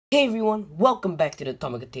Hey everyone, welcome back to the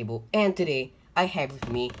Tomica Table, and today I have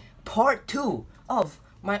with me part 2 of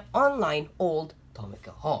my online old Tomica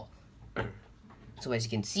haul. So as you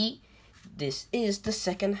can see, this is the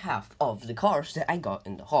second half of the cars that I got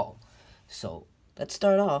in the haul. So let's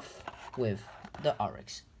start off with the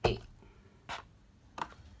RX-8.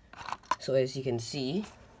 So as you can see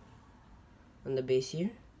on the base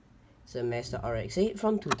here, it's a Mazda RX-8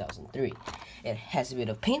 from 2003. It has a bit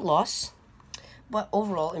of paint loss, but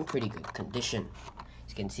overall in pretty good condition. As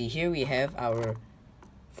you can see here, we have our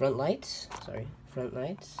front lights,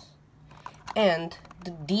 and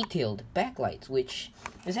the detailed backlights, which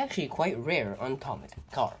is actually quite rare on Tomica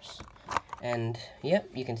cars. And yep,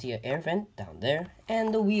 you can see an air vent down there,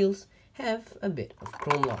 and the wheels have a bit of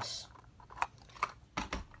chrome loss.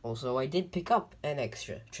 Also, I did pick up an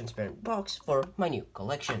extra transparent box for my new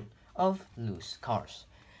collection of loose cars.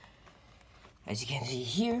 As you can see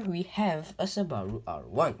here, we have a Subaru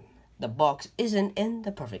R1. The box isn't in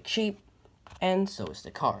the perfect shape, and so is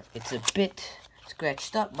the car. It's a bit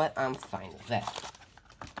scratched up, but I'm fine with that.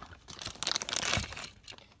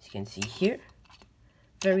 As you can see here,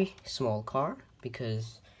 very small car,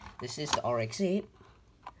 because this is the RX-8.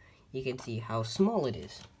 You can see how small it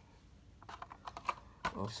is.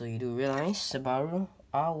 Also, you do realize Subaru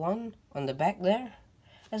R1 on the back there,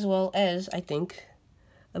 as well as, I think,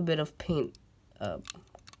 a bit of paint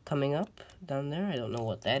coming up down there. I don't know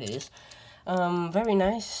what that is. Very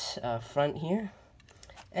nice front here,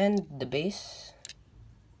 and the base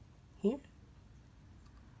here.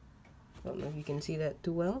 Don't know if you can see that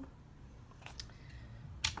too well.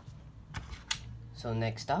 So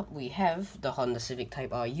next up, we have the Honda Civic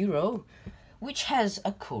Type R Euro, which has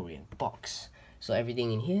a Korean box. So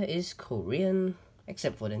everything in here is Korean,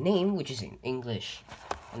 except for the name, which is in English.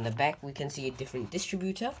 On the back, we can see a different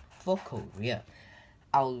distributor for Korea.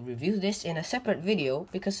 I'll review this in a separate video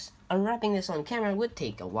because unwrapping this on camera would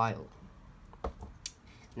take a while.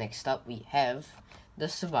 Next up, we have the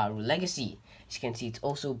Subaru Legacy. As you can see, it's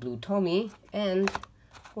also Blue Tommy and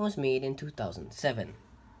was made in 2007.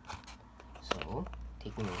 So,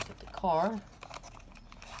 taking a look at the car,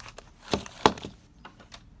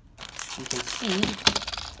 you can see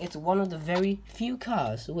it's one of the very few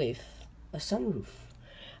cars with a sunroof.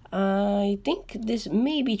 I think this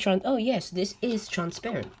may be oh yes, this is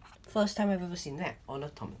transparent. First time I've ever seen that on a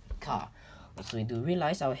Tomica car. Also, we do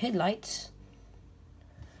realize our headlights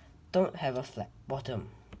don't have a flat bottom.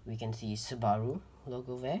 We can see Subaru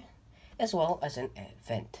logo there, as well as an air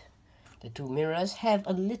vent. The two mirrors have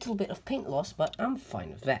a little bit of paint loss, but I'm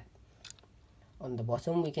fine with that. On the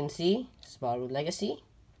bottom, we can see Subaru Legacy,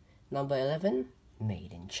 number 11,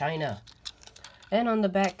 made in China. And on the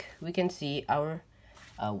back, we can see our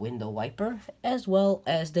window wiper, as well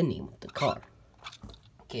as the name of the car.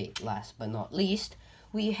 Okay, last but not least,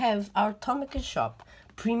 we have our Tomica Shop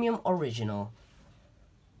Premium Original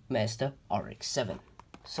Mazda RX-7.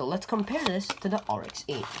 So let's compare this to the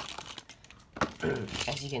RX-8.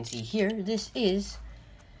 As you can see here, this is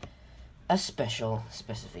a special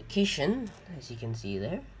specification, as you can see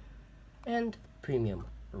there, and Premium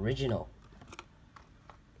Original.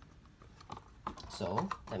 So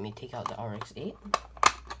let me take out the RX-8.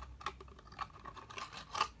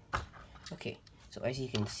 Okay, so as you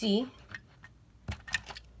can see,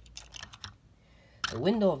 the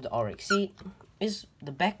window of the RX-8 is,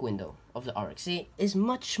 the back window of the RX-8 is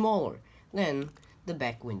much smaller than the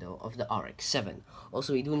back window of the RX-7.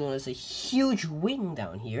 Also, we do notice a huge wing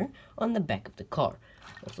down here on the back of the car.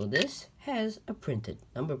 Also, this has a printed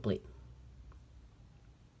number plate.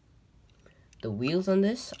 The wheels on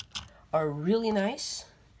this are really nice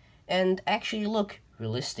and actually look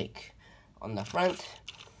realistic. On the front,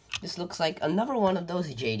 this looks like another one of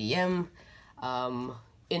those JDM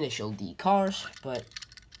Initial D cars, but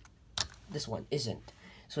this one isn't.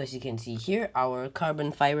 So as you can see here, our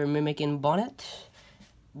carbon fiber mimicking bonnet,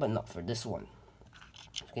 but not for this one.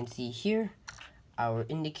 You can see here our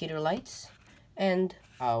indicator lights and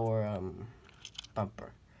our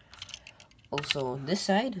bumper. Also, this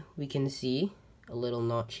side, we can see a little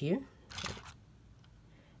notch here,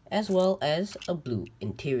 as well as a blue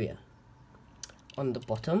interior. On the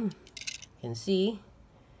bottom, you can see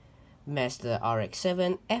Mazda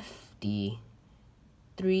RX-7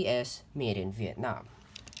 FD3S made in Vietnam.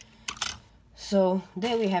 So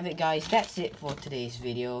there we have it, guys. That's it for today's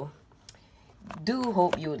video. Do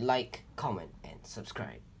hope you would like, comment, and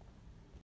subscribe.